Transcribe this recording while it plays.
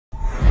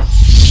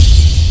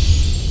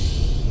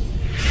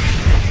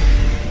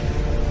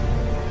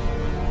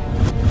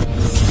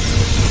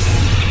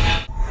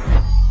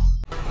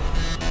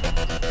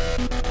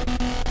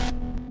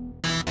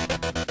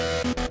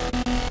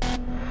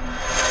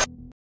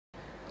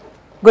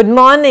Good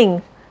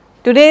morning.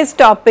 Today's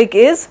topic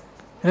is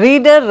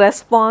reader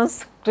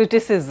response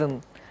criticism.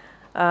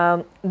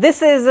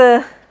 This is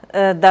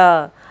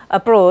the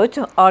approach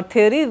or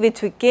theory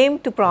which came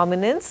to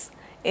prominence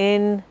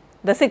in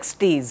the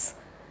 60s.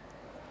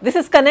 This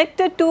is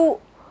connected to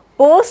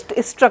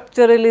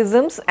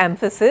post-structuralism's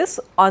emphasis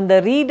on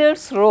the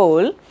reader's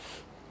role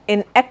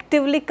in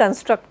actively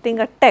constructing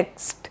a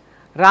text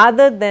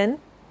rather than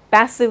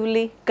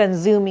passively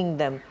consuming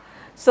them.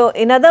 So,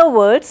 in other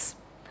words,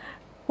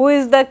 who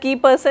is the key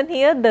person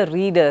here? The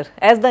reader.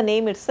 As the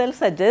name itself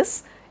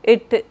suggests,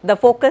 the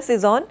focus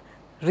is on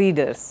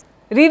readers.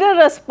 Reader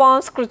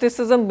response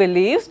criticism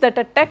believes that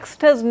a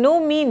text has no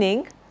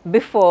meaning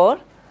before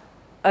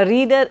a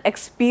reader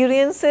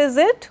experiences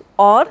it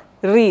or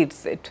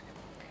reads it.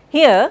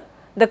 Here,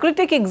 the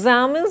critic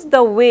examines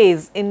the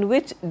ways in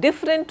which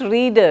different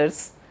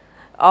readers,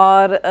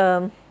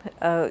 or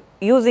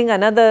using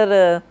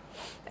another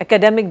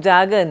academic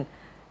jargon,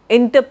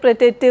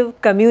 interpretative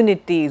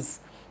communities,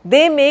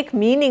 they make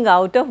meaning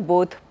out of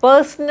both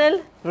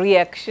personal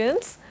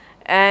reactions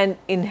and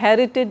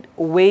inherited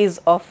ways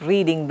of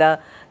reading. The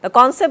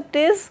concept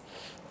is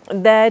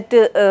that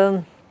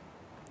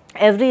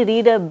every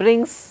reader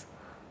brings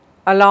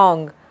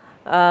along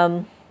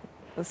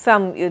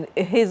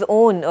his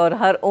own or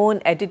her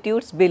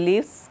attitudes,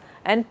 beliefs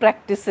and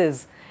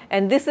practices,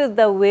 and this is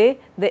the way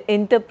they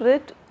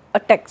interpret a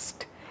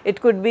text. It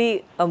could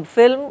be a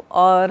film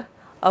or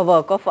a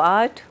work of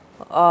art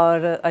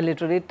or a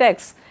literary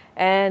text,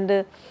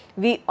 and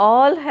we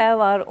all have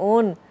our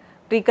own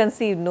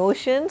preconceived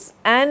notions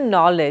and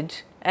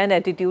knowledge and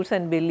attitudes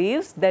and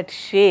beliefs that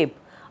shape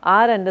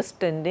our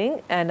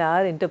understanding and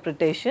our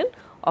interpretation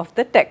of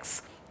the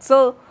text.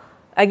 So,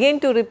 again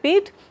to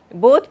repeat,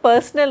 both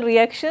personal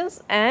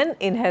reactions and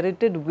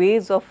inherited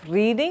ways of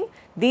reading,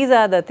 these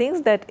are the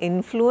things that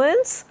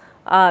influence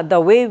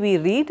the way we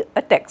read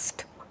a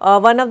text.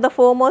 One of the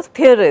foremost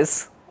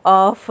theorists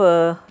of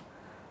the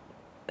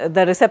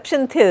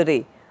reception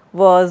theory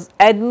was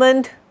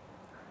Edmund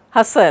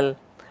Husserl,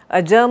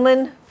 a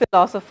German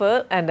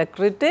philosopher and a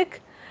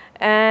critic,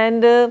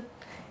 and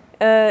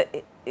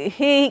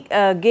he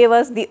gave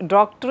us the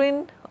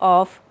doctrine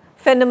of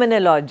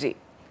phenomenology.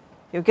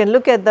 You can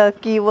look at the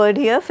keyword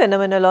here,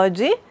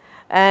 phenomenology,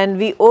 and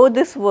we owe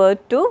this word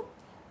to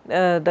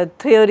the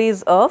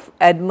theories of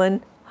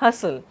Edmund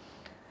Husserl.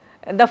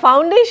 The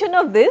foundation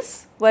of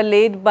this were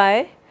laid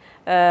by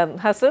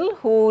Husserl,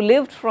 who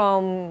lived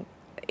from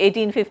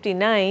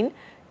 1859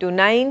 to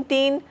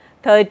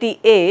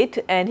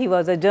 1938, and he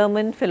was a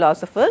German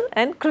philosopher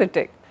and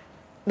critic.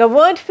 The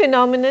word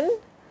phenomenon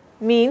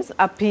means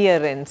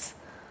appearance.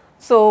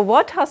 So,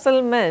 what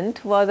Husserl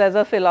meant was, as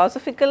a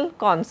philosophical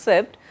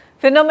concept,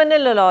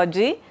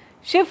 phenomenology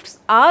shifts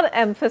our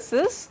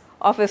emphasis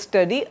of a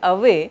study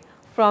away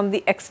from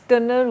the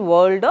external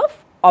world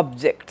of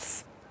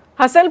objects.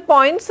 Husserl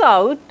points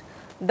out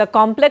the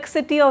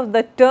complexity of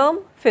the term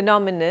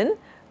phenomenon,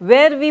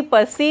 where we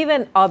perceive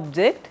an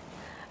object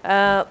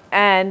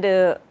and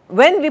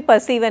when we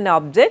perceive an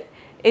object,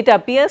 it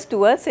appears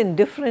to us in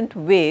different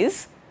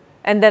ways,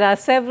 and there are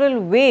several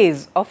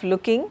ways of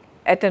looking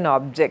at an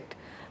object.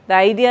 The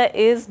idea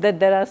is that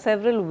there are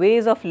several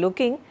ways of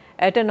looking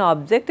at an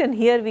object, and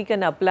here we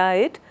can apply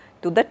it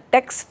to the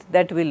text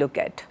that we look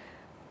at.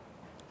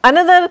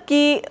 Another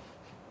key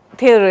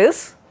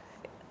theorist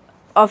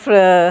of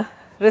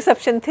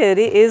reception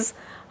theory is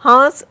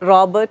Hans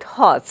Robert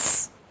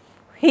Haas.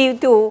 He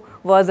too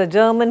was a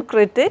German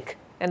critic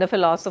and a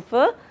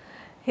philosopher.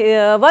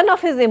 One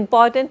of his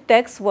important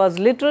texts was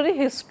Literary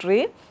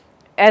History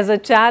as a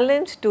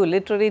Challenge to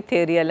Literary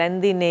Theory, a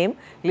lengthy name,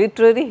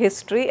 Literary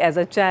History as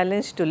a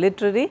Challenge to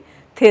Literary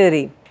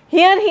Theory.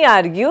 Here he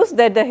argues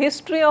that the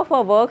history of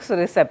a work's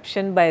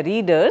reception by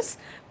readers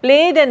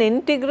played an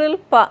integral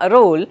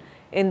role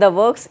in the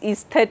work's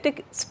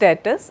aesthetic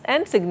status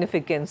and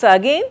significance. So,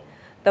 again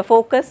the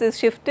focus is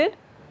shifted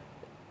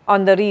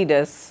on the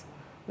readers,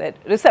 that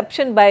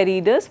reception by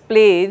readers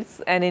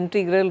plays an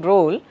integral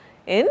role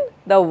in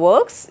the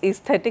work's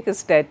aesthetic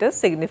status,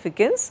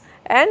 significance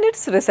and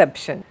its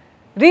reception.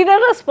 Reader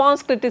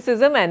response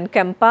criticism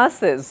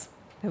encompasses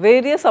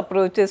various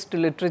approaches to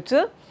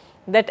literature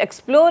that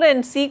explore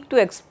and seek to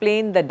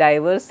explain the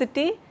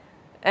diversity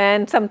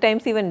and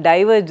sometimes even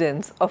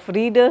divergence of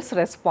readers'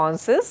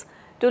 responses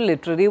to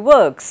literary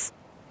works.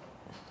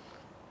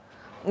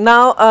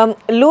 Now,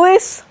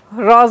 Louis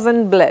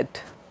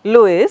Rosenblatt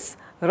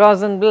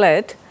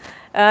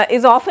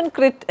is often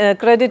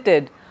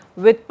credited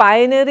with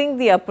pioneering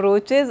the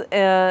approaches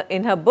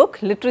in her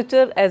book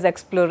Literature as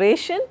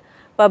Exploration,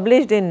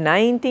 published in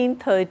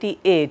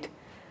 1938.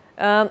 In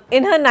her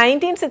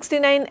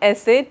 1969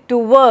 essay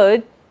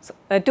Towards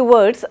a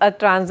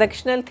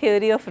Transactional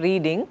Theory of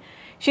Reading,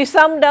 she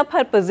summed up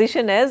her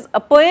position as, a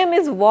poem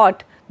is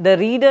what the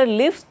reader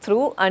lives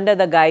through under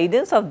the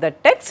guidance of the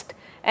text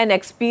and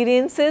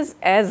experiences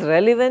as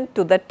relevant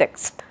to the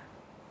text.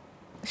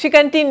 She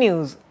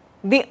continues,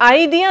 the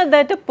idea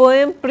that a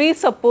poem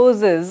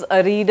presupposes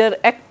a reader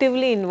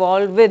actively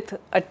involved with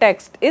a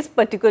text is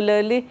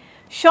particularly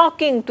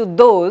shocking to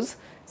those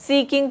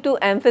seeking to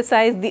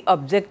emphasize the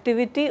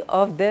objectivity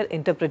of their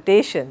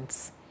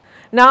interpretations.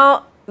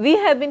 Now, we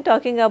have been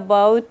talking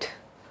about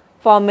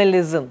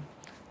formalism,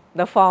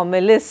 the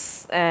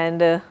formalists,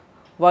 and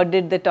what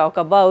did they talk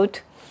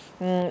about,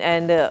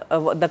 the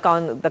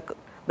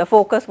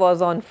focus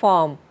was on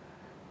form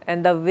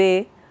and the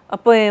way a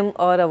poem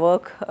or a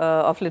work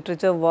of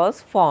literature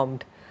was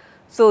formed.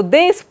 So,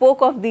 they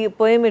spoke of the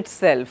poem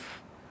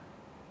itself.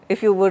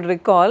 If you would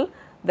recall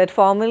that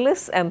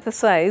formalists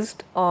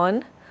emphasized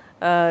on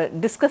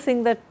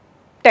discussing the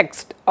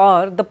text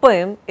or the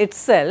poem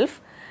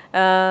itself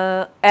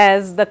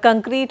as the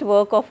concrete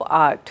work of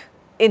art.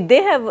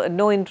 They have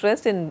no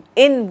interest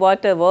in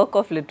what a work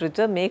of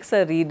literature makes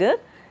a reader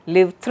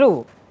live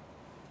through.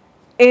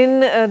 In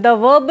The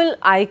Verbal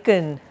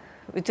Icon,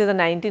 which is a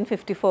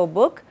 1954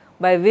 book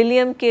by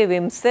William K.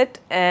 Wimsett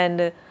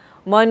and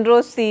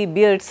Monroe C.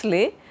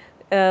 Beardsley,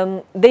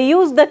 they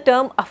use the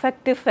term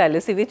affective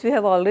fallacy, which we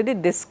have already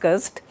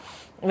discussed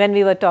when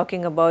we were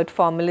talking about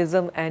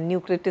formalism and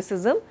new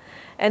criticism,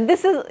 and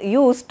this is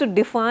used to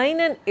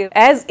define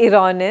as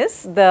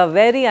erroneous the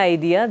very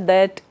idea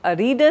that a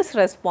reader's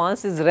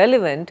response is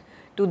relevant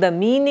to the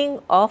meaning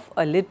of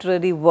a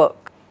literary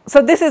work. So,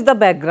 this is the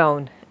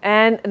background,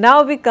 and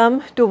now we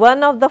come to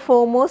one of the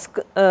foremost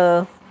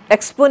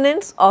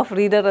exponents of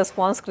reader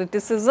response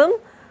criticism,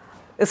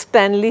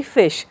 Stanley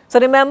Fish. So,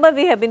 remember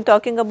we have been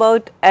talking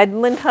about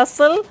Edmund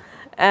Husserl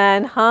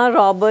and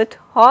Robert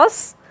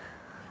Haas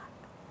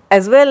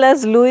as well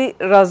as Louis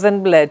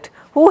Rosenblatt,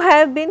 who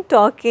have been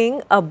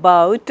talking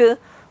about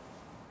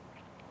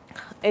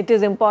it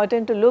is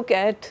important to look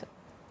at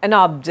an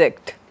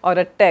object or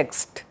a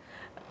text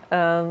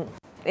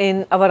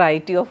in a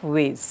variety of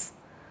ways.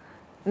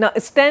 Now,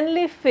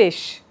 Stanley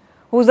Fish,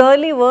 whose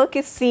early work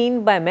is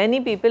seen by many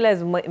people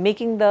as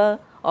marking the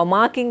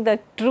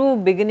true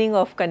beginning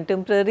of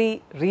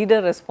contemporary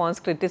reader response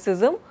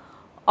criticism,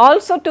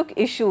 also took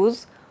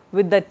issues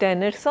with the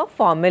tenets of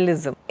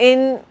formalism.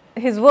 In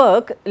his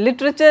work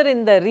Literature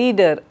in the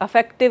Reader,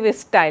 Affective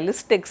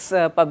Stylistics,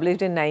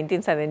 published in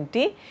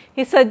 1970,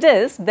 he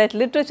suggests that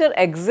literature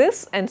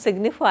exists and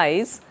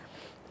signifies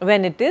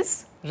when it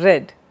is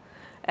read,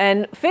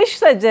 and Fish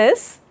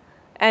suggests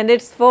and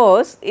its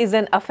force is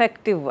an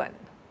affective one.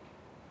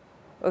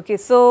 Okay,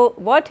 so,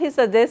 what he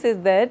suggests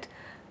is that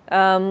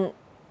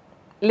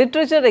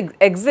literature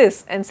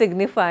exists and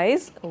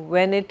signifies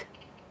when it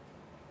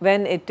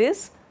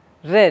is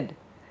read,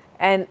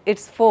 and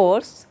its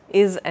force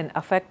is an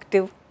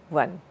affective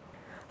one.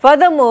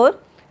 Furthermore,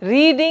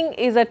 reading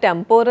is a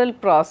temporal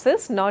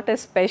process, not a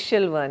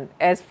spatial one,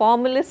 as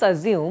formalists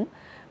assume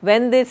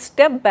when they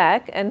step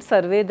back and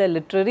survey the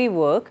literary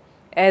work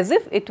as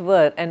if it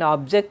were an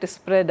object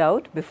spread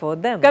out before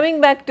them.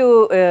 Coming back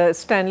to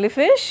Stanley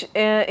Fish,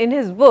 in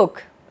his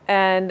book,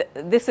 and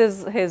this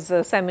is his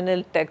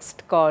seminal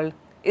text called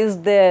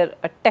 "Is There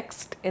a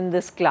Text in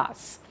This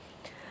Class?"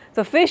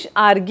 So, Fish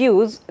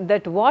argues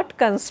that what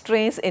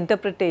constrains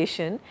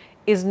interpretation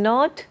is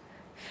not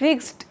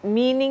fixed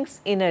meanings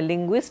in a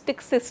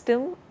linguistic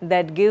system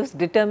that gives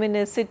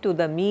determinacy to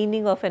the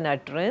meaning of an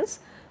utterance,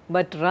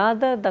 but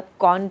rather the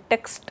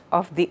context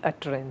of the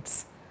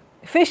utterance.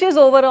 Fish's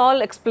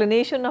overall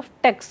explanation of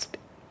text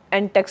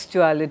and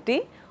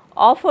textuality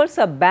offers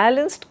a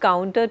balanced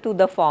counter to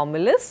the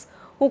formalists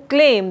who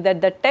claim that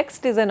the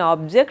text is an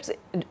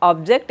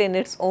object in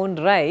its own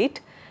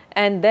right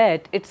and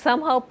that it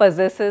somehow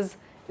possesses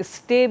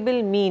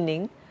stable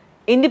meaning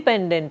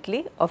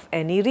independently of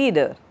any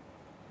reader.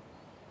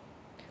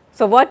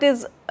 So, what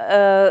is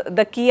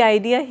the key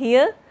idea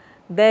here?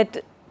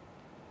 That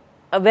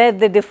where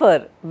they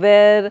differ,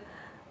 where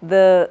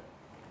the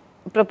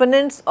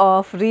proponents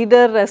of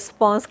reader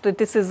response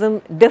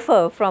criticism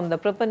differ from the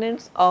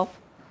proponents of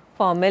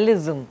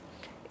formalism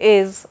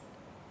is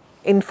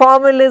in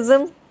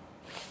formalism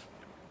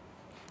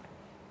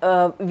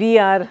we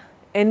are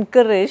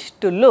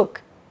encouraged to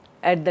look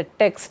at the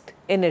text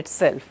in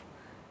itself.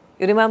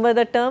 You remember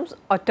the terms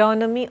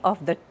autonomy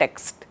of the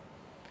text.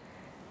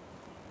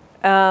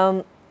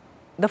 The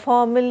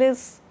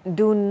formalists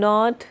do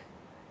not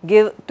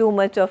give too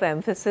much of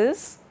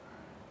emphasis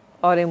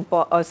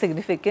or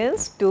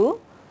significance to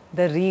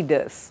the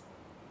readers,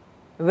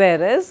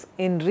 whereas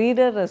in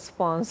reader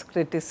response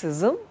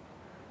criticism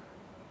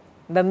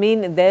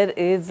there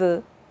is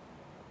the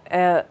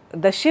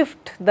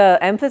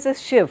emphasis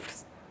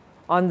shifts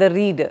on the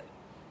reader,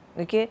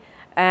 okay,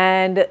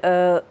 and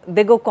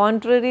they go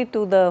contrary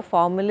to the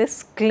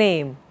formalist's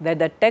claim that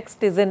the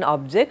text is an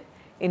object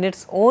in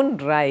its own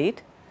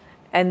right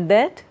and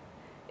that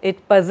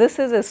it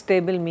possesses a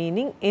stable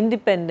meaning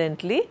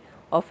independently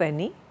of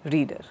any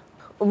reader.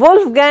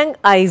 Wolfgang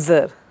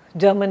Iser,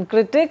 German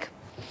critic,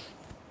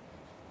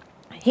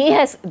 he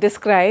has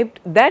described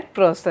that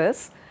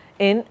process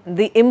in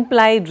The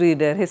Implied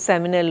Reader, his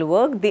seminal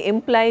work, The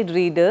Implied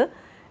Reader,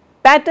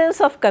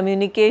 Patterns of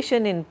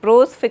Communication in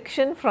Prose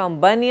Fiction from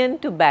Bunyan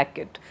to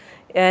Beckett,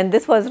 and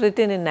this was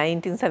written in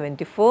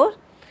 1974.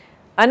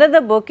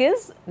 Another book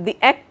is The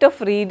Act of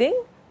Reading,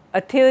 A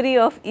Theory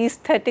of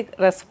Aesthetic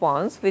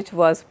Response, which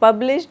was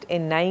published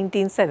in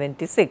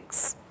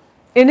 1976.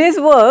 In his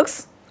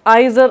works,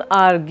 Iser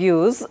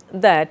argues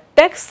that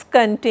texts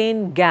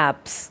contain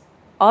gaps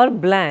or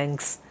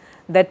blanks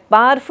that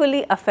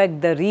powerfully affect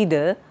the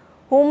reader,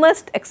 who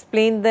must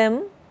explain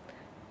them,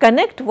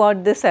 connect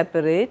what they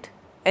separate,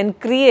 and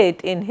create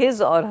in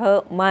his or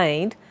her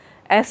mind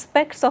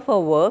aspects of a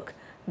work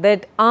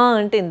that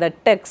aren't in the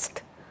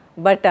text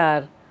but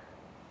are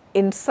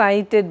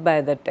incited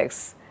by the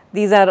text.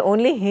 These are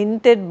only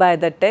hinted by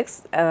the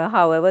text,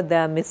 however, they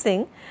are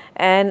missing,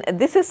 and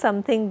this is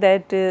something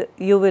that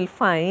you will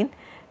find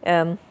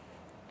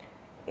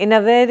in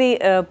a very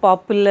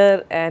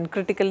popular and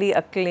critically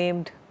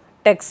acclaimed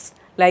text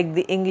like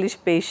The English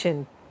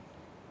Patient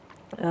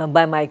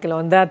by Michael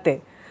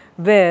Ondaatje,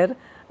 where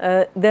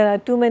there are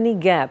too many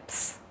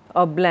gaps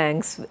or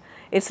blanks.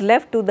 It is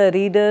left to the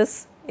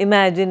reader's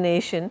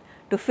imagination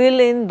to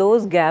fill in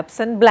those gaps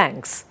and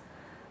blanks.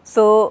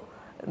 So,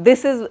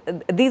 these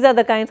are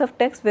the kinds of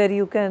texts where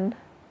you can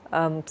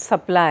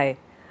supply,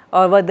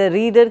 or where the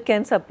reader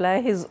can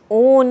supply his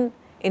own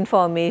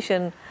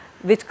information,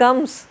 which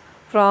comes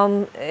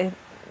from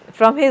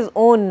his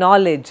own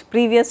knowledge,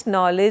 previous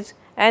knowledge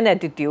and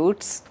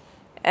attitudes,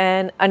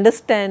 and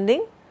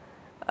understanding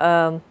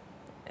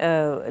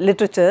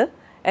literature,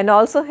 and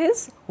also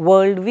his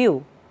world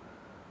view.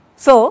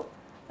 So,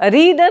 a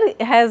reader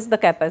has the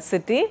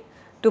capacity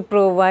to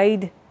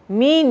provide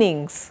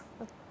meanings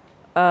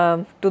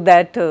to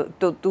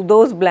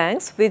those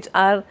blanks which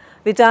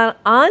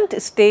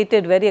aren't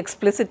stated very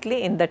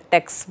explicitly in the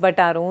text, but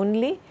are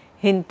only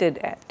hinted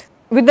at.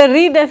 With the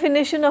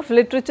redefinition of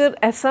literature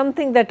as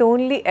something that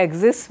only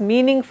exists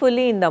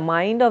meaningfully in the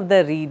mind of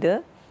the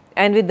reader,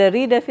 and with the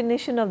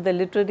redefinition of the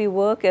literary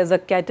work as a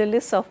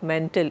catalyst of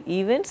mental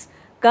events,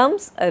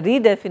 comes a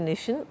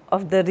redefinition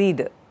of the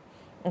reader.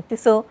 Okay,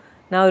 so,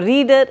 now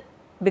reader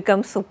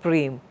becomes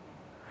supreme.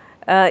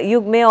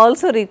 You may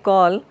also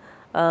recall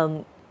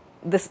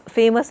this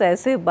famous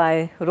essay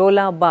by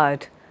Roland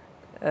Barthes,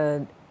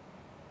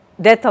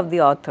 Death of the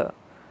Author,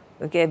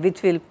 okay,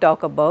 which we will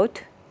talk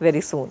about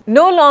very soon.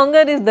 No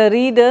longer is the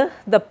reader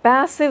the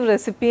passive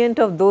recipient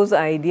of those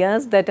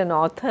ideas that an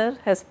author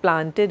has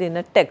planted in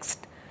a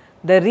text.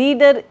 The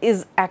reader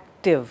is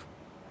active,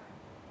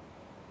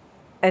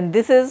 and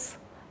this is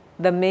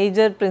the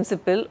major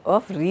principle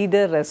of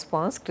reader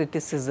response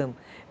criticism.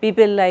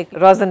 People like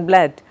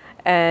Rosenblatt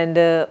and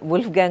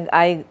Wolfgang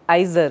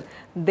Iser,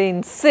 they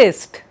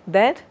insist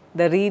that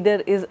the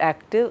reader is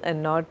active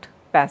and not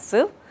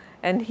passive,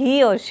 and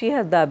he or she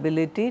has the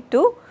ability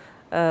to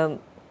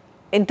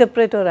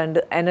interpret or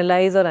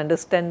analyze or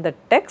understand the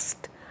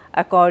text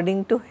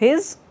according to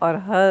his or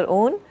her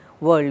own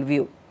world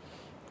view.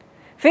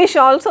 Fish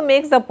also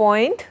makes the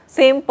point,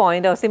 same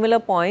point or similar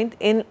point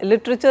in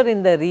Literature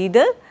in the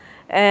Reader,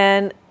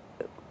 and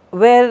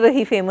where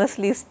he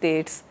famously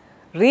states,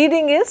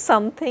 reading is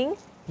something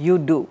you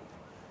do,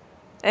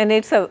 and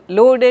it is a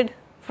loaded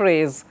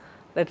phrase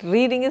that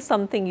reading is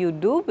something you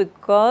do,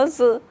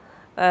 because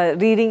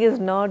reading is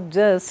not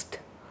just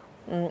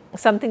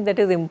something that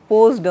is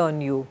imposed on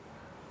you,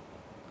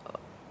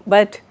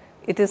 but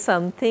it is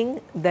something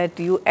that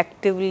you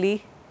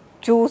actively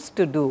choose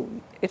to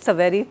do. It is a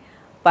very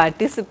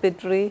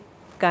participatory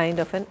kind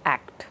of an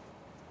act.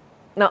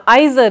 Now,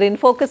 Iser, in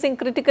focusing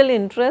critical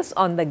interest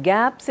on the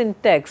gaps in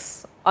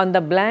texts, on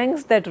the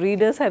blanks that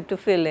readers have to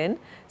fill in,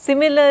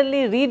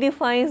 similarly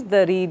redefines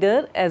the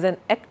reader as an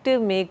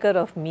active maker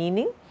of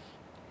meaning.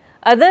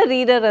 Other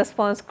reader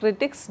response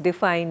critics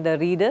define the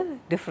reader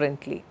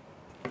differently.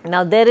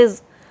 Now, there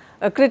is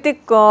a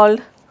critic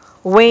called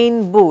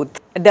Wayne Booth,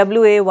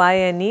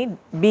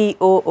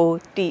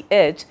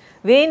 W-A-Y-N-E-B-O-O-T-H.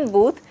 Wayne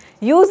Booth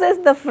uses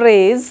the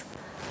phrase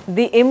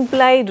the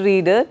implied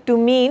reader to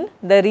mean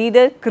the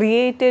reader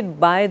created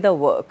by the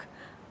work.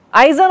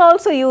 Iser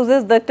also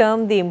uses the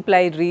term the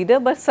implied reader,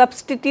 but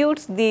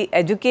substitutes the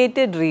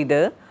educated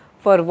reader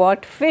for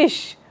what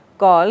Fish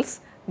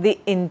calls the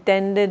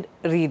intended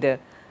reader.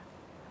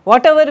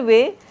 Whatever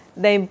way,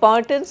 the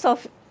importance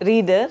of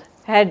reader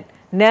had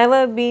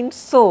never been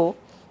so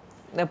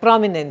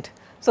prominent.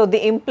 So,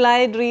 the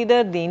implied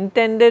reader, the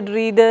intended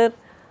reader,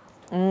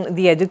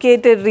 the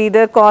educated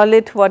reader, call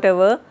it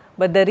whatever,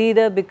 but the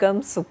reader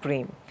becomes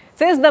supreme.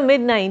 Since the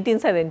mid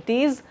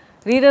 1970s,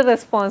 reader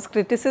response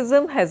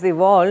criticism has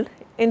evolved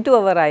into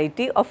a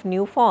variety of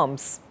new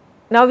forms.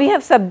 Now, we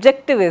have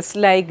subjectivists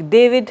like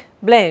David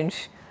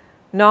Blanche,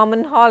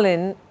 Norman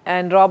Holland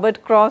and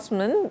Robert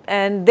Crossman,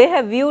 and they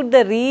have viewed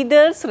the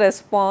reader's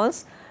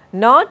response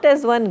not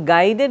as one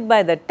guided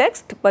by the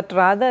text, but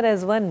rather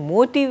as one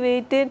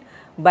motivated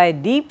by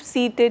deep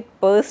seated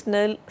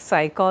personal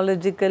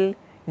psychological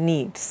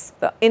needs.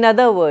 In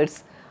other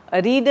words,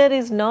 a reader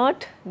is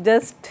not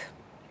just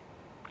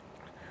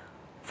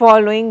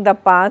following the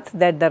path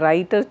that the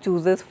writer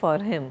chooses for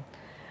him,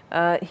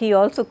 he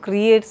also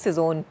creates his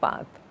own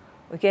path,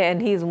 okay, and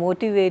he is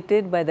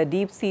motivated by the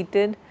deep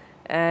seated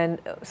and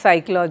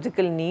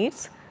psychological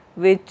needs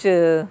which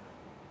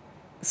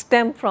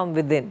stem from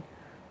within.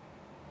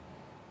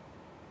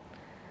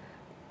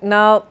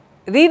 Now,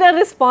 Reader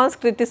response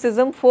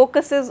criticism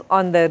focuses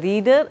on the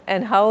reader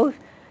and how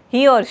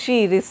he or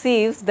she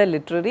receives the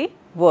literary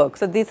work.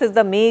 So, this is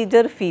the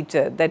major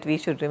feature that we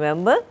should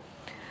remember.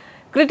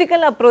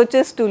 Critical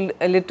approaches to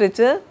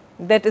literature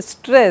that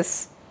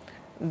stress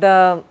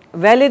the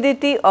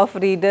validity of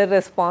reader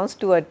response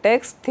to a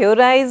text,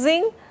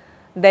 theorizing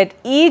that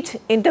each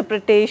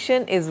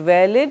interpretation is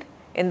valid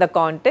in the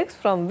context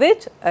from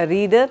which a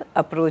reader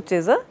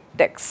approaches a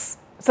text.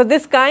 So,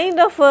 this kind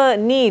of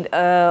need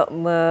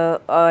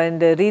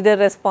and reader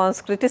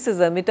response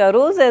criticism, it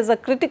arose as a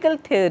critical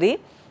theory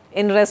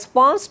in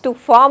response to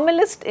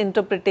formalist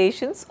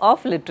interpretations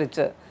of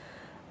literature.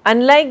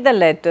 Unlike the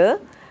latter,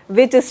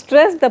 which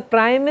stressed the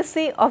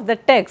primacy of the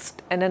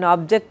text and an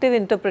objective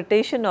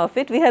interpretation of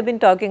it, we have been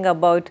talking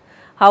about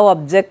how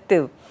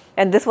objective,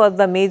 and this was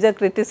the major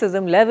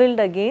criticism levelled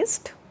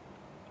against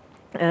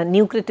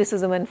new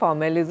criticism and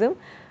formalism,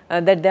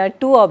 that they are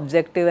too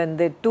objective and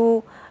they are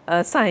too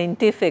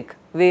scientific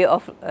way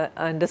of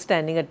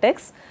understanding a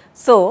text.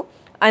 So,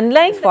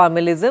 unlike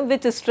formalism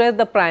which stressed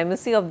the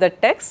primacy of the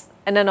text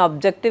and an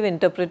objective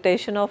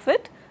interpretation of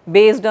it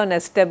based on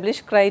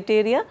established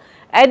criteria,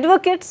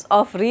 advocates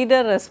of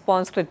reader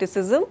response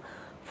criticism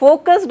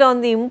focused on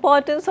the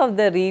importance of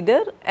the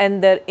reader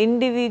and their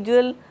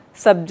individual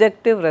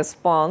subjective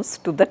response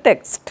to the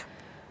text.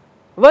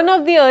 One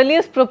of the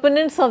earliest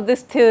proponents of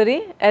this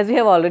theory, as we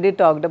have already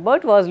talked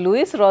about, was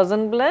Louis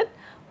Rosenblatt,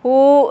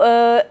 who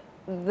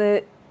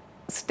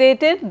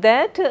stated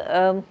that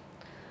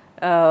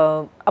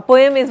a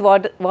poem is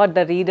what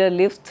the reader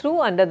lives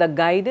through under the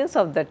guidance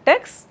of the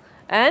text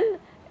and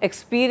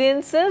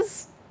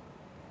experiences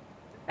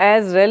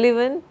as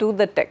relevant to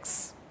the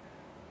text.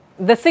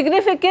 The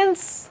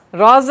significance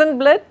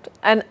Rosenblatt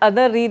and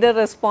other reader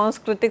response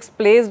critics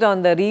placed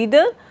on the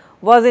reader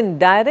was in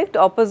direct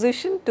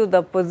opposition to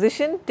the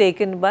position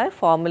taken by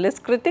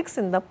formalist critics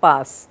in the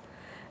past.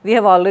 We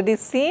have already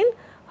seen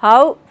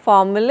how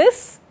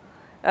formalists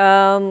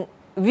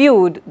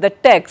viewed the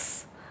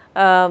text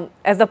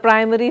as a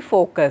primary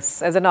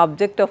focus, as an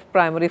object of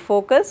primary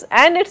focus,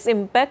 and its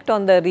impact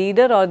on the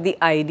reader or the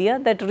idea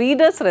that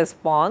reader's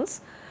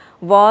response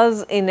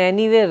was in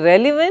any way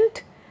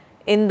relevant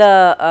in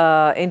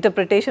the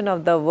interpretation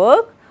of the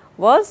work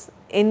was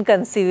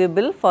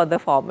inconceivable for the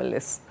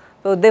formalists.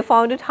 So, they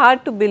found it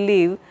hard to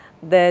believe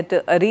that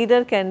a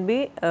reader can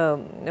be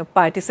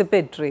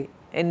participatory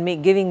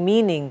in giving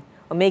meaning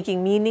or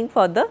making meaning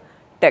for the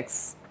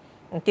text.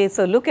 Okay,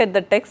 so, look at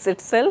the text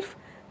itself.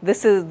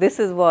 This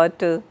is what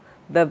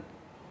the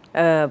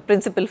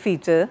principal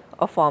feature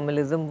of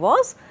formalism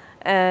was,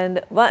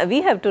 and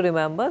we have to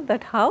remember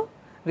that how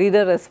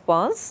reader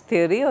response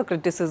theory or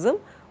criticism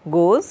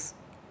goes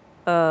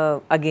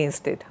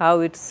against it,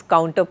 how it is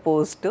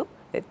counterposed to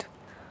it.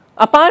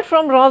 Apart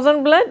from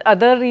Rosenblatt,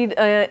 other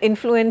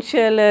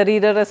influential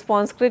reader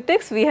response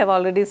critics we have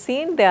already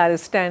seen, they are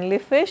Stanley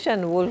Fish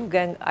and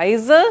Wolfgang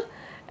Iser,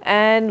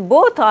 and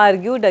both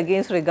argued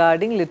against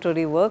regarding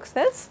literary works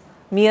as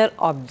mere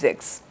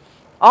objects.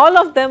 All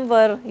of them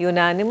were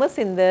unanimous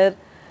in their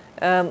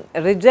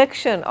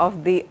rejection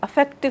of the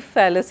affective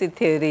fallacy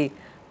theory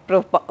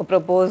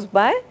proposed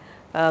by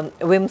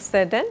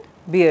Wimsatt and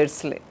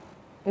Beardsley.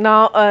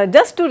 Now,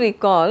 just to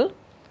recall,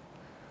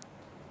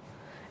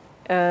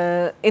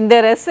 in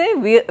their essay,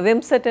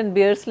 Wimsatt and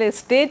Beardsley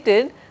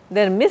stated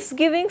their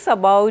misgivings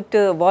about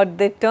what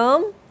they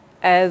term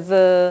as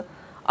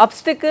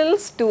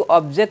obstacles to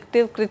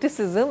objective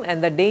criticism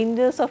and the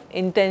dangers of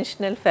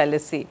intentional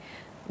fallacy,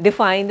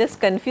 defined as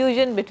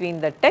confusion between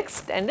the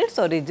text and its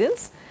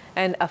origins,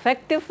 and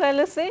affective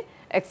fallacy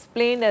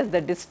explained as the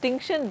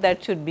distinction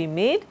that should be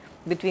made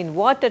between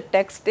what a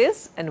text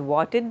is and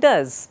what it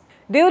does.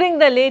 During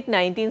the late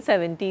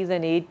 1970s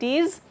and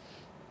 80s,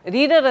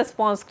 reader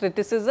response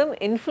criticism,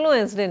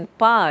 influenced in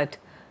part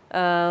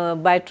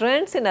by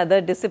trends in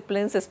other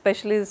disciplines,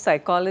 especially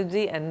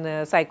psychology and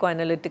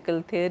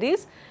psychoanalytical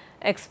theories,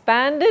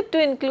 expanded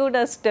to include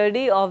a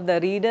study of the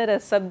reader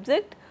as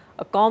subject,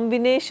 a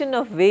combination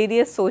of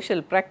various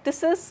social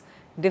practices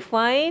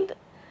defined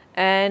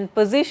and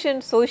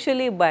positioned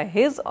socially by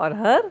his or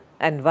her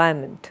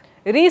environment.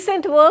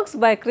 Recent works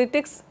by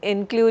critics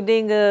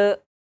including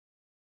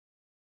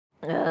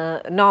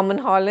Norman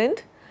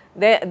Holland,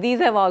 these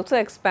have also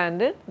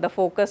expanded the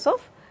focus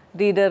of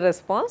reader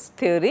response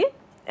theory,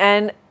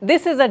 and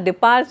this is a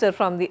departure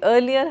from the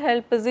earlier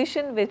held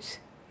position which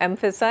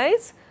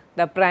emphasized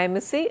the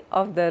primacy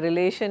of the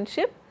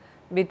relationship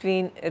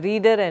between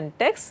reader and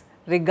text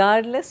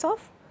regardless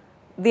of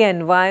the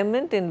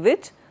environment in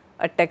which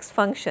a text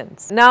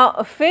functions. Now,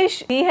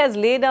 Fish, he has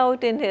laid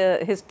out in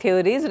his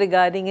theories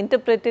regarding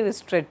interpretive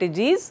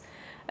strategies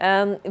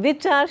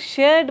which are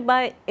shared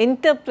by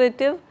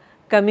interpretive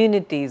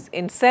communities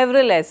in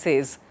several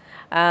essays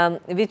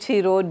which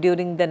he wrote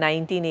during the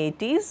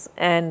 1980s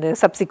and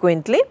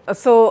subsequently.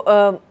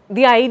 So,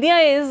 the idea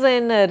is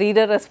in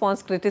reader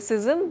response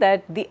criticism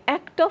that the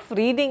act of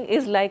reading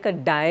is like a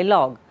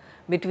dialogue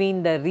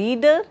between the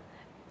reader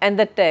and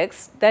the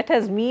text that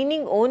has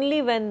meaning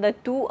only when the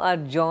two are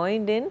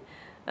joined in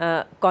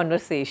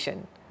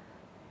conversation.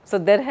 So,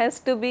 there has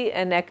to be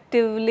an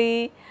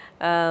active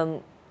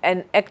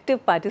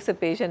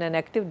participation, an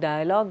active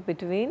dialogue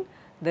between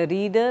the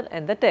reader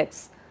and the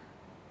text.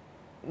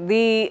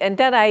 The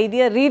entire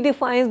idea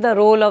redefines the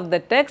role of the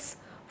text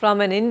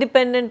from an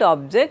independent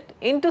object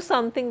into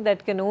something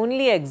that can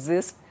only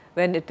exist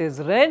when it is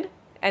read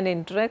and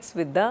interacts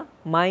with the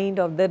mind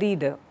of the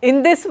reader.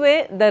 In this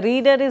way, the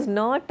reader is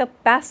not a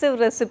passive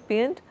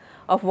recipient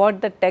of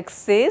what the text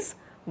says,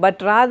 but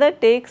rather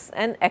takes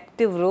an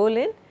active role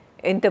in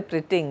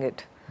interpreting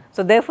it.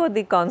 So, therefore,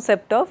 the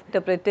concept of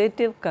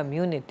interpretative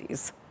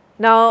communities.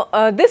 Now,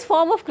 this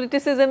form of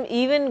criticism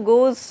even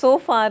goes so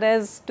far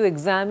as to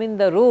examine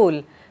the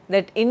role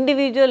that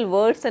individual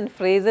words and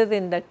phrases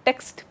in the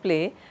text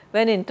play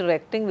when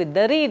interacting with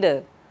the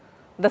reader.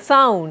 The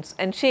sounds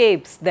and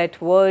shapes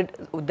that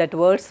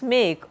words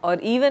make, or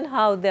even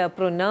how they are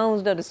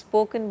pronounced or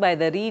spoken by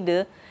the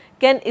reader,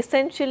 can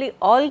essentially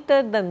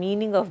alter the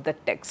meaning of the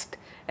text.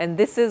 And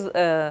this is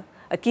a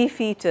key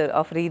feature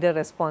of reader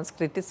response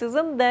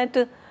criticism,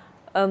 that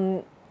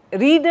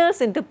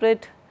readers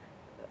interpret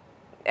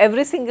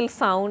every single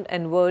sound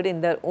and word in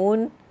their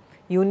own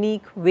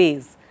unique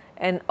ways,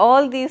 and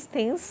all these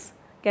things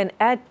can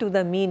add to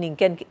the meaning,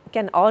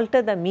 can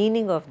alter the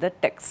meaning of the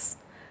text,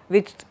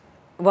 which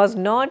was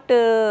not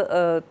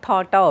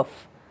thought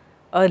of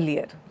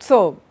earlier.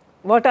 So,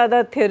 what are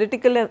the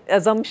theoretical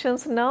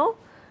assumptions now?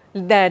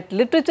 That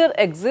literature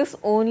exists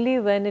only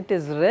when it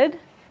is read,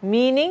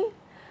 meaning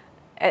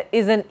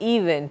is an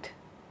event.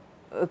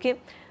 Okay?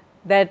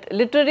 That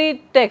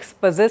literary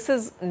text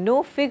possesses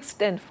no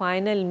fixed and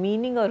final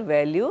meaning or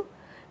value.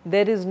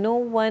 There is no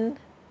one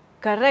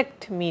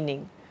correct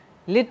meaning.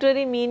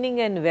 Literary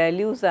meaning and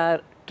values are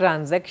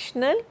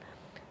transactional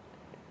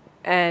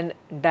and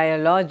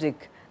dialogic.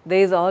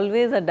 There is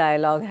always a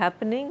dialogue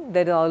happening,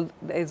 there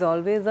is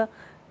always a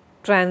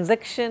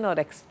transaction or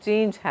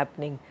exchange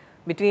happening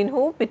between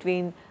who?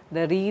 Between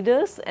the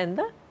readers and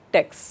the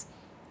text.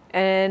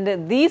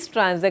 And these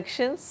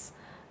transactions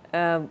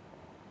are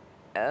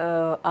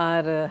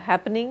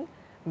happening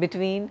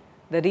between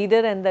the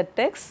reader and the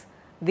text.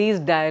 These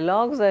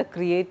dialogues are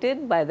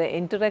created by the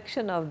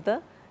interaction of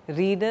the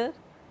reader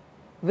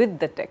with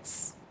the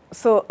text.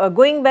 So,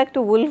 going back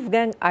to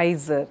Wolfgang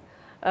Iser,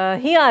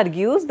 he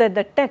argues that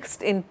the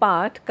text in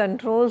part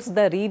controls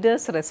the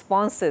reader's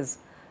responses,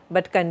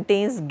 but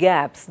contains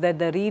gaps that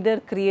the reader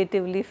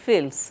creatively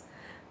fills.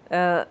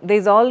 There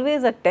is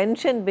always a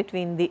tension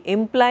between the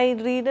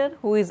implied reader,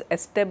 who is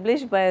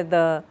established by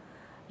the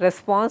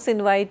response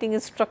inviting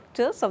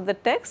structures of the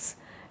text,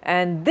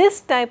 and this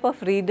type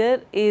of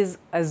reader is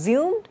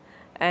assumed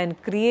and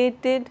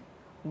created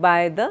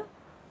by the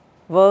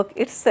work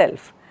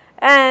itself,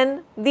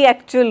 and the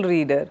actual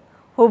reader,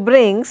 who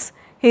brings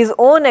his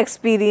own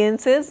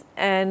experiences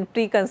and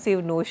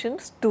preconceived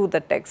notions to the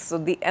text. So,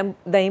 the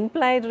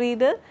implied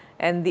reader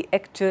and the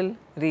actual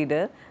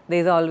reader,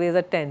 there is always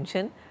a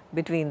tension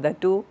between the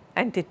two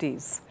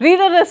entities.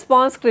 Reader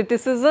response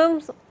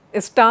criticism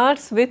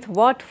starts with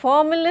what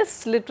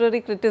formalists literary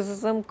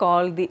criticism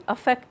call the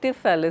affective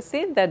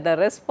fallacy, that the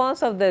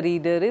response of the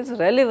reader is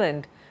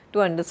relevant to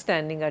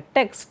understanding a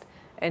text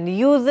and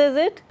uses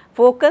it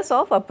focus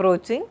of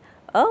approaching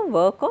a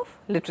work of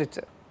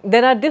literature.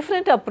 There are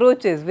different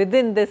approaches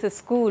within this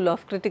school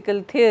of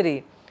critical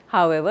theory.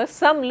 However,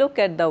 some look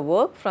at the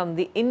work from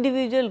the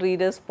individual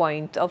reader's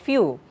point of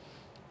view,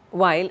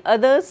 while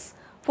others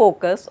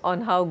focus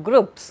on how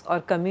groups or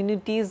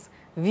communities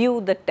view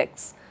the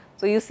text.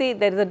 So, you see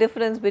there is a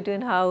difference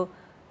between how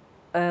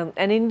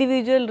an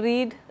individual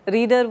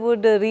reader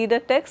would read a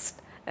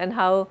text and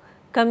how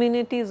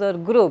communities or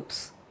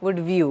groups would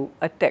view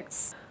a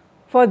text.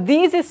 For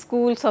these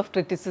schools of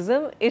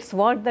criticism, it is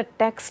what the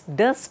text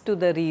does to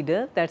the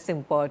reader that is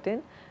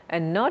important,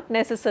 and not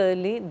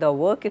necessarily the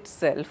work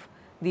itself,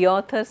 the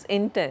author's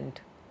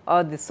intent,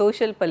 or the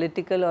social,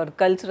 political or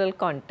cultural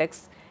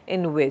context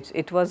in which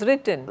it was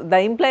written. The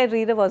implied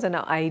reader was an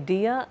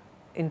idea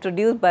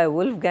introduced by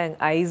Wolfgang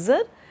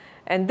Iser,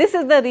 and this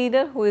is the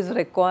reader who is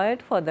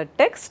required for the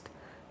text,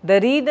 the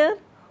reader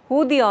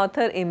who the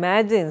author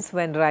imagines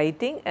when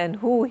writing and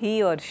who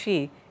he or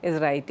she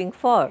is writing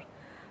for.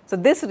 So,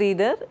 this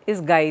reader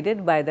is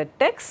guided by the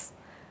text,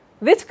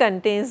 which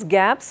contains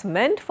gaps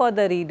meant for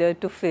the reader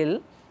to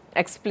fill,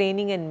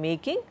 explaining and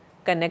making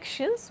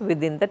connections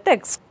within the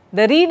text.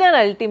 The reader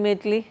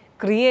ultimately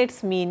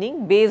creates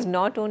meaning based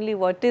not only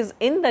what is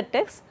in the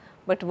text,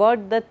 but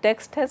what the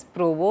text has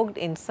provoked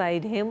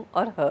inside him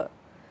or her.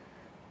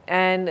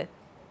 And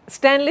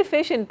Stanley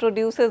Fish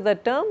introduces the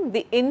term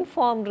the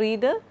informed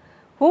reader,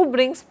 who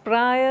brings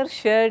prior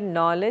shared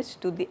knowledge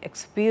to the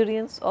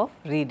experience of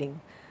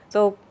reading.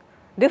 So,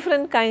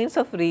 different kinds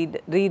of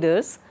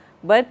readers,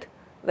 but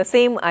the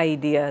same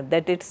idea,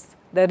 that it is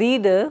the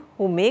reader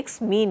who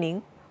makes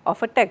meaning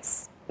of a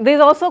text. There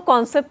is also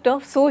concept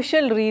of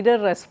social reader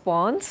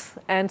response,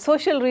 and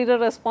social reader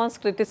response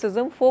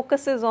criticism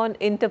focuses on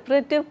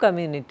interpretive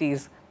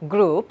communities,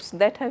 groups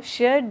that have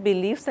shared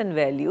beliefs and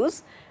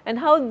values, and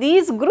how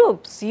these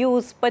groups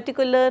use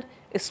particular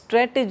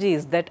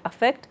strategies that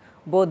affect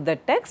both the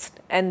text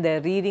and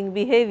their reading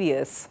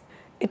behaviors.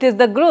 It is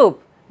the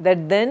group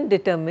that then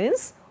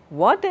determines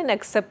what an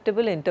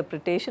acceptable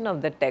interpretation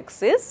of the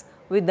text is,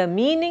 with the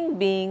meaning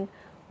being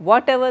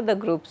whatever the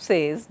group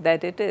says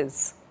that it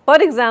is.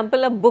 For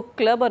example, a book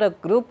club or a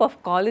group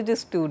of college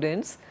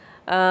students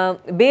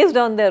based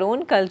on their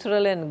own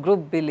cultural and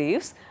group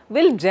beliefs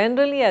will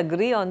generally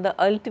agree on the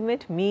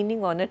ultimate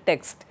meaning on a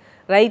text.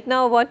 Right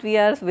now what we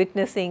are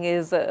witnessing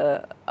is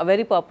a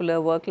very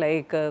popular work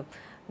like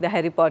the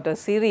Harry Potter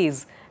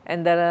series,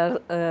 and there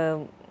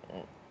are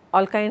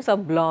all kinds of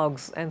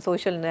blogs and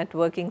social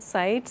networking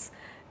sites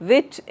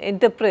which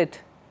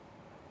interpret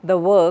the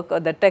work or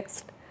the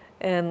text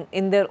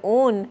in their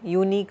own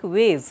unique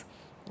ways.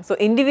 So,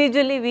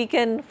 individually we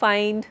can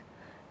find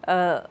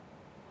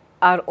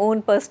our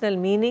own personal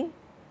meaning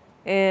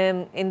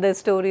in the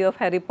story of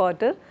Harry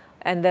Potter,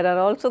 and there are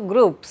also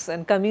groups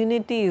and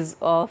communities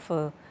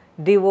of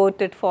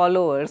devoted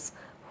followers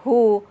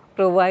who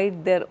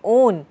provide their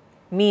own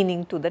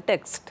meaning to the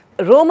text.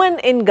 Roman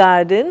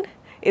Ingarden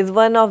is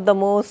one of the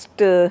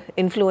most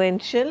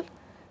influential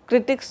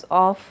critics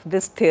of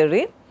this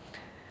theory.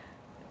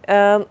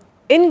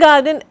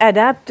 Ingarden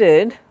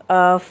adapted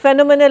a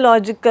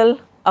phenomenological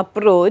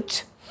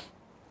approach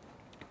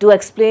to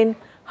explain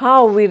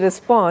how we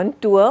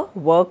respond to a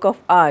work of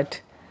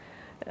art.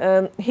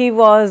 He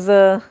was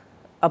a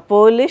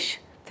Polish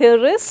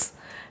theorist,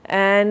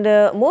 and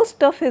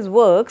most of his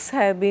works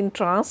have been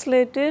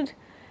translated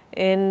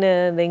in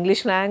the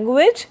English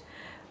language.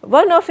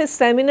 One of his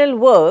seminal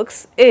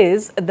works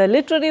is The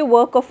Literary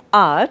Work of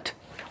Art,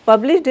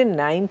 published in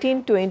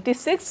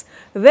 1926,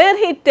 where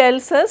he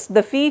tells us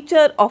the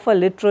feature of a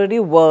literary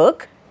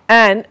work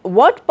and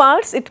what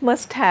parts it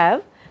must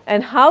have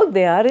and how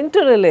they are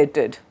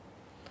interrelated.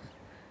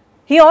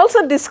 He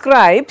also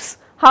describes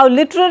how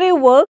literary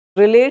work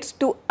relates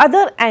to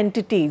other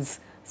entities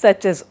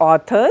such as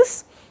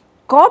authors,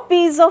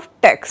 copies of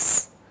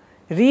texts,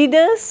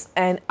 readers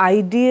and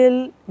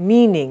ideal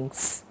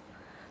meanings.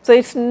 So,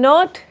 it is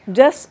not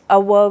just a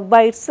work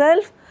by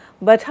itself,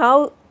 but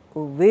how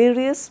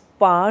various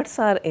parts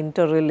are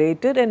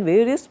interrelated and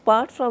various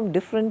parts from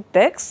different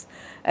texts,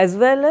 as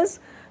well as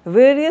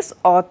various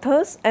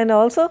authors and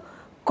also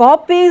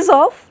copies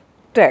of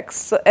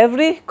texts. So,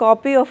 every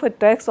copy of a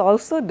text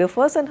also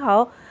differs, and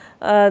how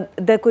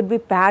there could be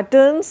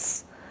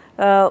patterns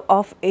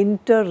of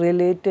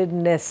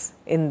interrelatedness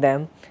in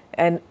them,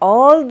 and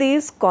all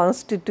these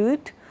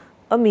constitute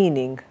a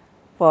meaning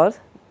for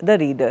the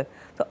reader.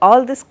 So,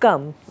 all this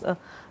come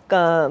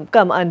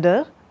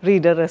under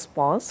reader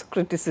response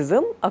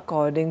criticism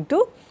according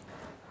to.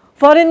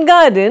 For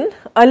Ingarden,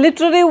 a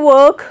literary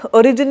work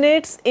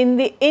originates in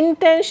the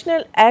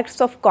intentional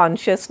acts of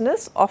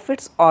consciousness of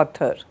its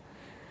author.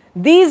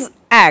 These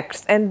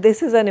acts, and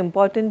this is an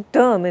important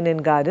term in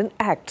Ingarden,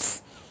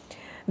 acts.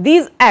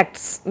 These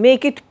acts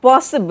make it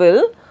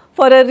possible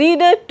for a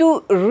reader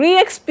to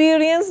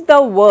re-experience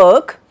the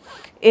work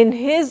in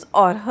his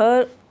or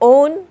her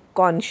own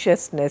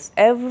consciousness.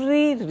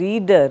 Every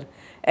reader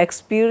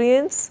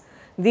experiences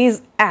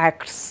these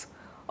acts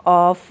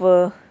of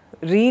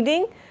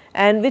reading,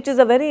 and which is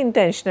a very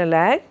intentional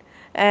act,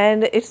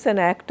 and it is an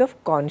act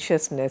of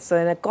consciousness. So,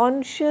 in a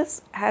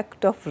conscious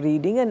act of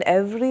reading, and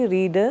every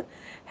reader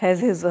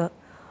has his or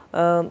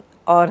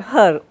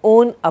her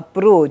own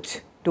approach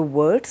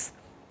towards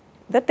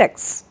the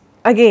text.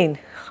 Again,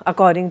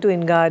 according to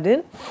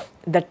Ingarden,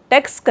 the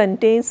text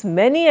contains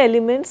many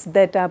elements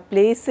that are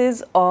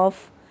places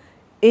of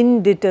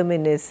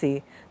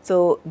indeterminacy.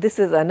 So, this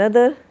is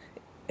another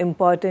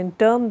important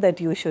term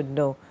that you should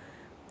know,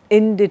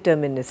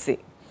 indeterminacy,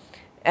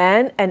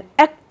 and an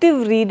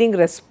active reading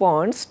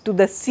response to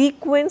the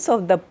sequence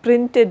of the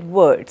printed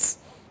words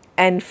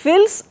and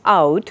fills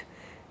out.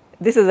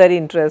 This is very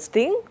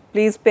interesting.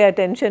 Please pay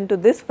attention to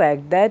this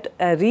fact that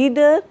a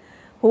reader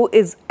who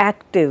is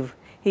active,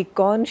 he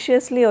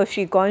consciously or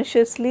she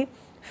consciously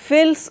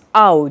fills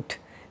out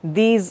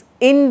these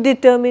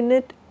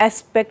indeterminate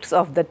aspects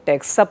of the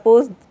text.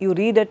 Suppose you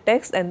read a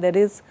text and there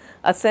is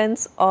a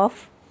sense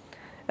of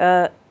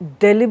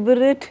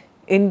deliberate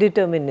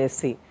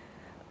indeterminacy.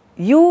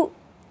 You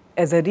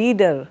as a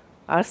reader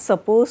are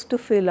supposed to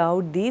fill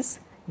out these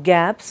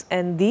gaps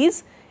and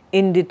these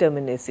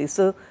indeterminacies.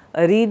 So,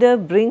 a reader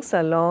brings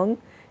along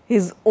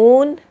his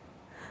own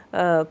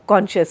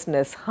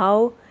consciousness,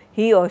 how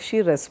he or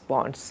she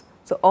responds.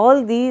 So,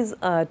 all these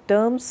are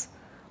terms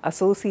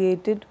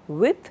associated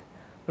with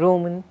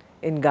Roman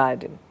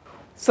Ingarden.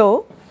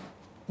 So,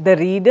 the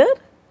reader,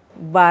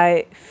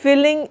 by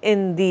filling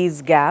in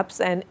these gaps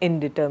and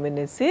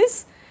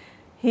indeterminacies,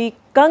 he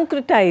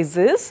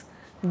concretizes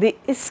the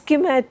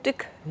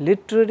schematic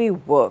literary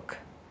work.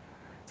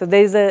 So,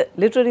 there is a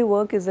literary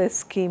work is a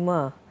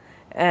schema,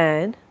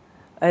 and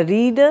a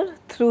reader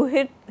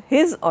through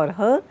his or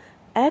her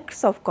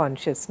acts of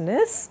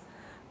consciousness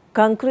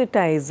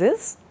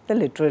concretizes the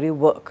literary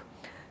work.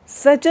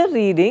 Such a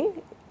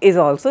reading is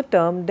also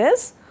termed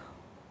as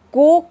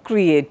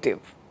co-creative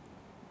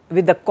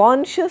with the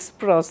conscious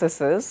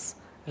processes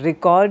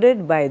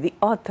recorded by the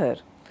author.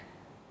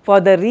 For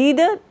the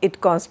reader,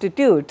 it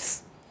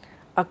constitutes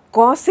a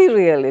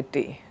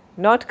quasi-reality,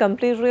 not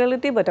complete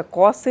reality, but a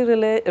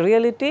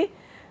quasi-reality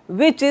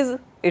which is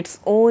its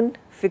own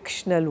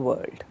fictional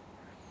world.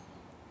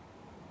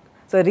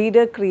 So,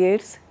 reader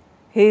creates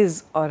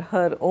his or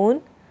her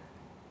own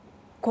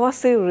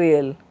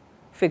quasi-real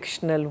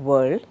fictional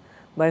world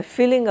by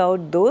filling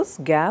out those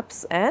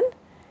gaps and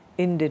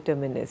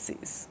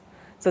indeterminacies.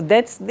 So,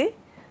 that is the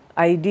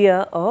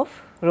idea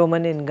of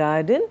Roman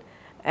Ingarden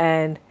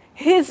and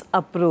his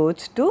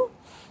approach to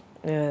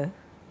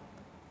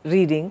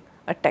reading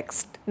a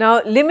text.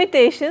 Now,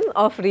 limitation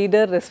of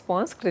reader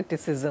response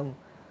criticism.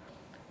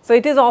 So,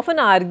 it is often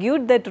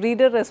argued that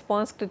reader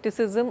response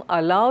criticism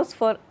allows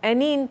for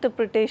any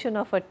interpretation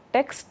of a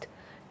text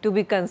to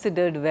be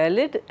considered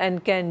valid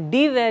and can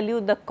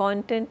devalue the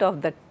content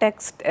of the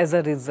text as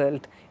a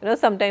result. You know,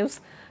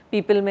 sometimes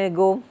people may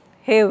go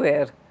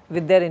haywire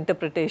with their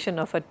interpretation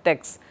of a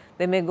text,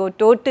 they may go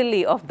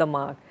totally off the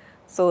mark.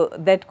 So,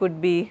 that could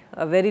be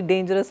a very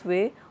dangerous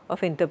way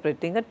of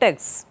interpreting a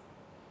text,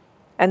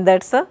 and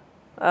that is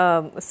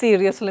a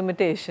serious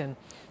limitation.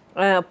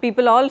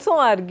 People also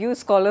argue,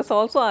 scholars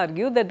also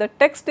argue that the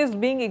text is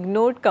being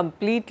ignored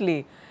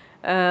completely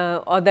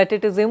or that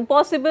it is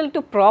impossible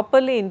to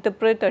properly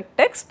interpret a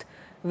text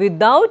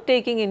without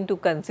taking into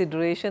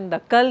consideration the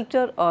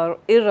culture or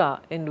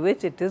era in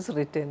which it is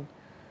written.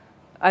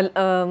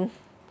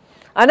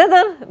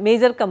 Another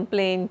major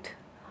complaint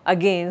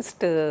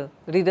against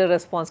reader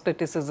response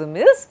criticism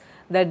is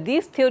that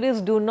these theories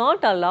do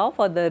not allow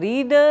for the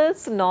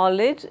reader's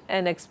knowledge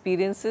and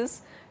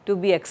experiences to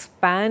be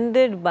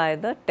expanded by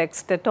the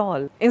text at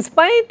all. In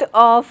spite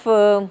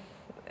of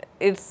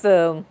its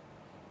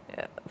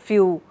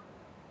few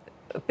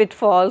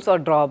pitfalls or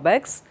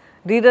drawbacks,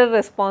 reader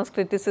response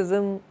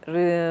criticism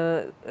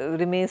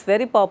remains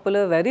very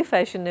popular, very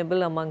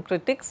fashionable among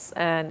critics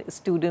and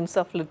students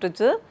of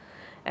literature.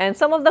 And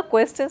some of the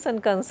questions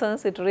and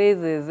concerns it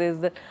raises is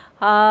that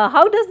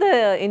how does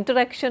the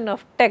interaction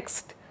of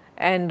text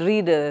and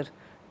reader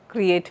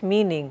create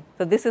meaning?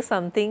 So, this is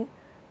something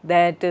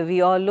that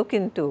we all look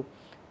into,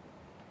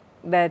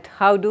 that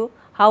how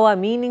are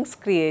meanings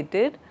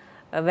created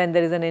when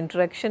there is an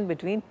interaction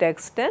between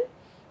text and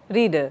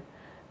reader.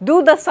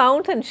 Do the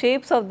sounds and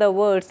shapes of the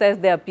words as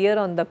they appear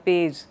on the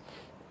page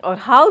or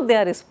how they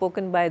are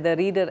spoken by the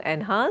reader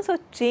enhance or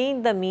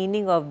change the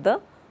meaning of the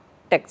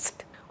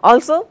text?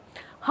 Also,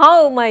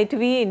 how might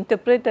we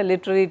interpret a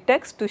literary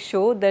text to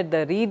show that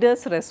the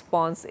reader's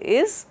response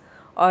is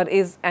or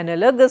is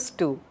analogous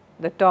to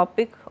the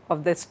topic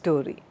of the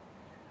story?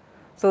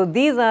 So,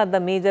 these are the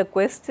major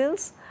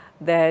questions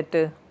that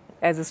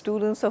as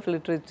students of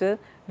literature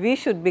we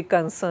should be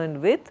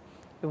concerned with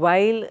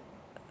while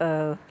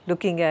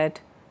looking at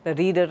the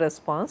reader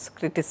response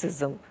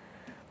criticism.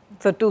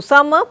 So, to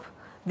sum up,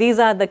 these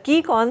are the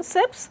key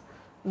concepts: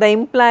 the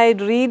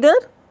implied reader,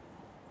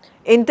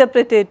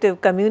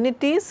 interpretative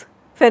communities,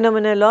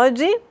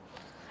 phenomenology,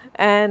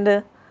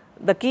 and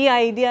the key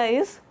idea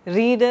is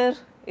reader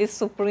is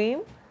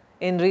supreme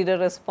in reader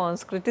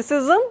response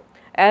criticism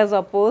as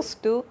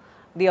opposed to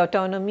the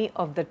autonomy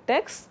of the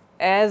text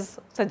as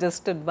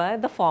suggested by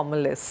the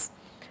formalists.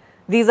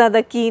 These are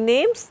the key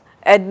names: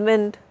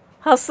 Edmund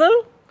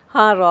Husserl,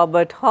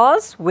 Robert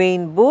Haas,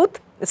 Wayne Booth,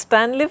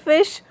 Stanley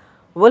Fish,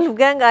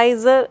 Wolfgang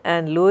Iser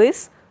and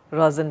Louis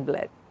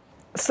Rosenblatt.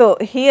 So,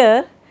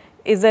 here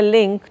is a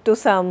link to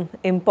some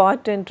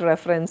important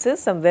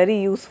references, some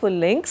very useful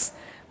links.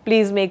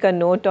 Please make a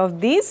note of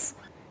these.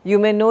 You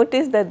may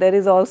notice that there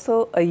is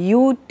also a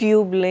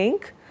YouTube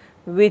link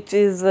which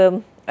is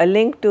a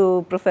link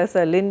to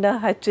Professor Linda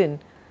Hutcheon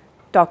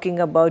talking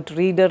about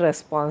reader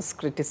response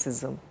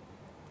criticism.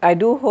 I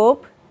do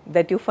hope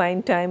that you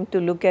find time to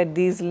look at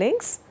these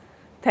links.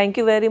 Thank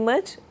you very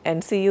much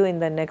and see you in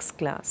the next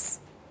class.